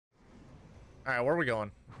All right, where are we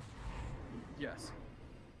going? Yes.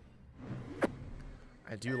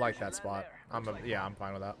 I do like that spot. Yeah, I'm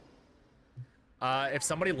fine with that. If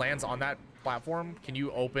somebody lands on that platform, can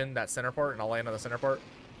you open that center part and I'll land on the center part?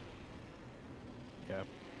 Okay.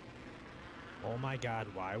 Oh my god,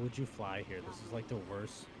 why would you fly here? This is like the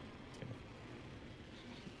worst.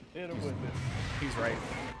 Hit him with it. He's right.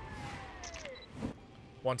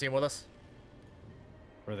 One team with us.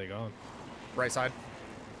 Where are they going? Right side.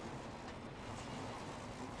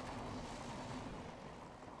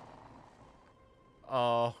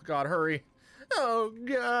 Oh god, hurry. Oh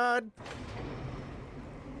god.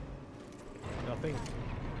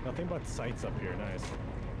 Nothing but sights up here. Nice.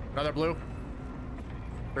 Another blue.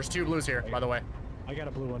 There's 2 blues here, by the way. I got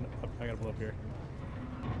a blue one. I got a blue up here.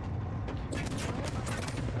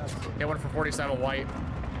 Hit one for 47 white.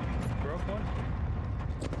 Broke one.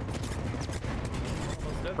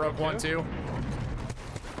 Almost dead. Broke one too.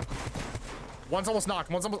 One's almost knocked.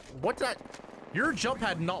 One's almost. What did that? Your jump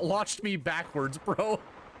had not launched me backwards, bro.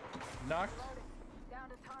 Knocked.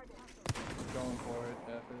 Going for it.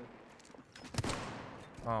 F it.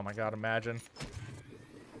 Oh my god, imagine.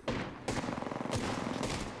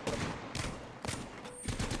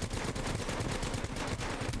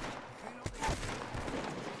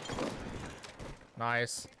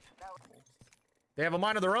 Nice. They have a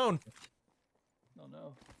mind of their own. Oh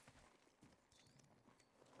no.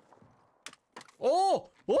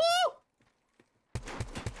 Oh! Oh!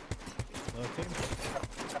 Another team.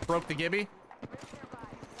 Broke the Gibby.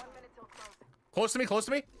 Close to me, close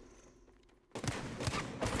to me.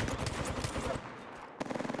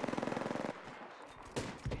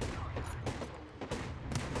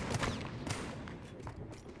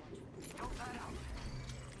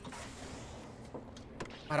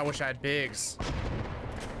 God, I wish I had bigs.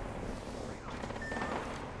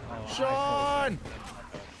 Oh, Sean!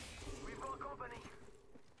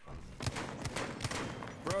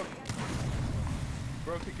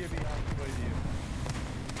 Broke the Gibby halfway to you.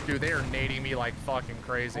 Dude, they are nading me like fucking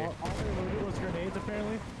crazy. All they looted was grenades,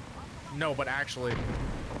 apparently. No, but actually.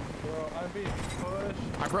 Bro, I'm being pushed.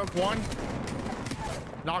 I broke one.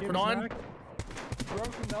 Knocked one on.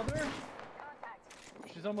 Broke another.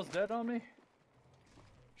 She's almost dead on me.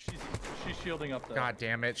 She's shielding up though. God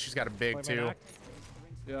damn it. She's got a big too.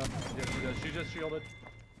 Yeah, she does. She just shielded.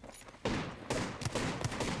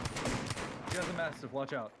 She has a massive.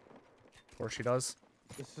 Watch out. Of course she does.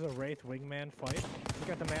 This is a Wraith wingman fight. We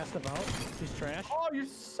got the mastiff out. She's trash. Oh, you're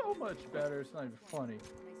so much better. It's not even funny. Nice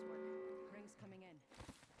work. Rings coming in.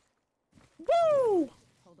 Woo!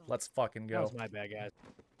 Hold on. Let's fucking That go. was my bad, guys.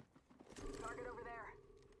 Target over there.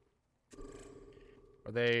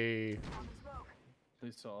 Are they?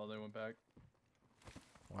 They saw. They went back.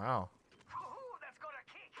 Wow. Oh, that's got a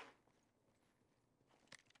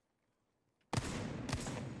kick.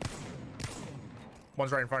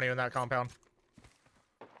 One's right in front of you in that compound.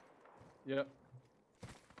 Yep.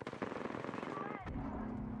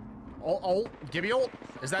 Oh, Gibby ult.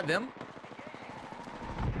 Is that them?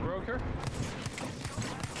 Broke her.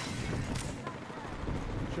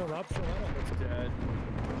 Shield up, shield up. It's dead.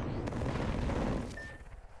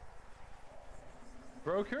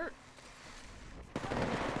 Broke her.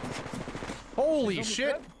 Holy She's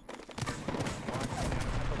shit. almost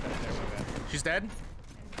She's dead.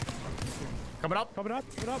 Coming up. Coming up,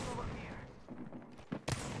 coming up.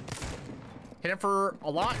 Hit him for a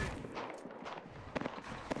lot.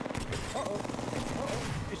 Uh-oh.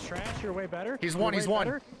 He's trash, you're way better. He's You're one, way he's one.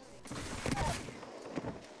 better.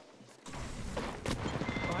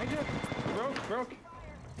 Behind you. Broke.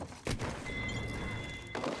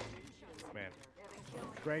 Man.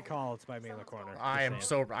 Great call, it's by me in the corner. I am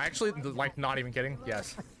so. I actually, like, not even kidding.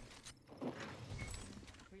 Yes.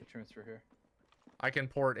 Transfer here. I can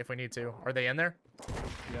port if we need to. Are they in there?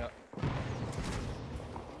 Yeah.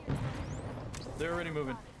 They're already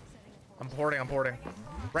moving. I'm porting.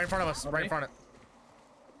 Right in front of us. Right in front of.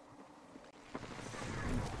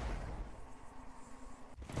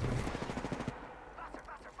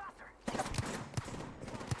 Faster.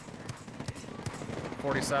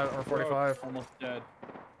 47 or 45. Almost dead.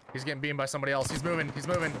 He's getting beamed by somebody else. He's moving.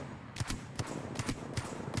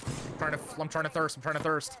 I'm trying to thirst.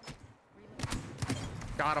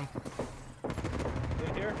 Got him.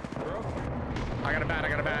 They here. Broke. I got a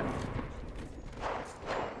bat.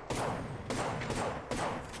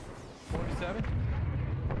 47.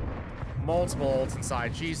 Multiple ults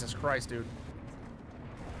inside. Jesus Christ, dude.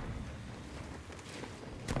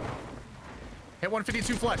 Hit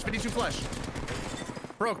 152 flesh. 52 flesh.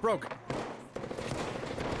 Broke.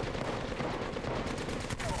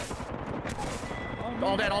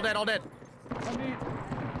 All dead. I mean,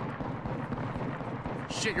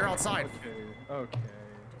 Shit, you're outside. Okay.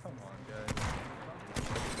 Come on, guys.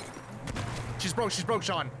 She's broke,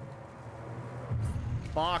 Sean.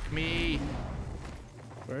 Fuck me.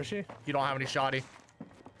 Where is she? You don't have any shoddy.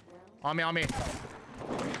 On me.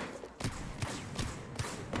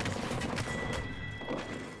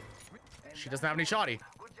 She doesn't have any shoddy.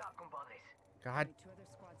 Good job, compadres. God, Only 2 other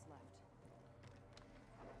squads left.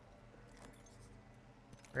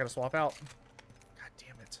 I gotta swap out. God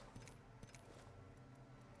damn it.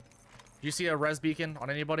 Do you see a res beacon on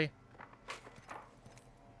anybody?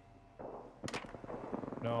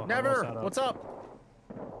 No. Never! What's up?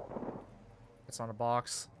 It's on a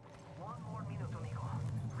box. One more minute, amigo.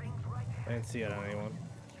 Rings right I there. didn't see it on anyone.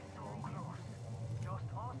 So close. Just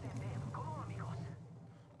us and them. Come on, amigos.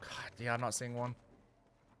 God, yeah, I'm not seeing one.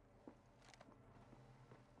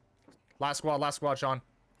 Last squad, Sean.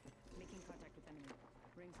 Making contact with enemy.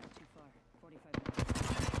 Rings not too far. 45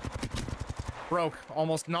 minutes. Broke.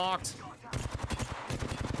 Almost knocked.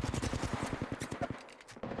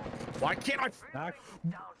 Why can't I? Knock.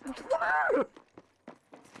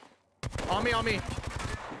 On me.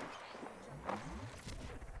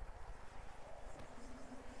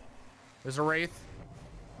 There's a wraith.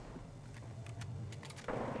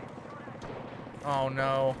 Oh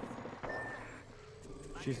no.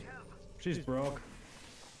 She's broke.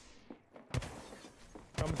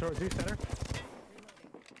 Coming towards you, center.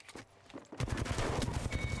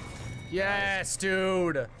 Yes,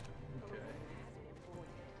 dude.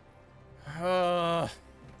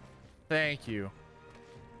 Thank you.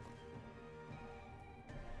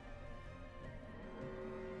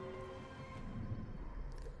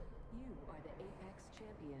 You are the Apex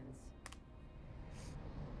champions.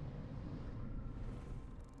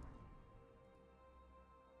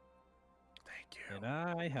 Thank you. And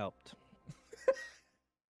I helped.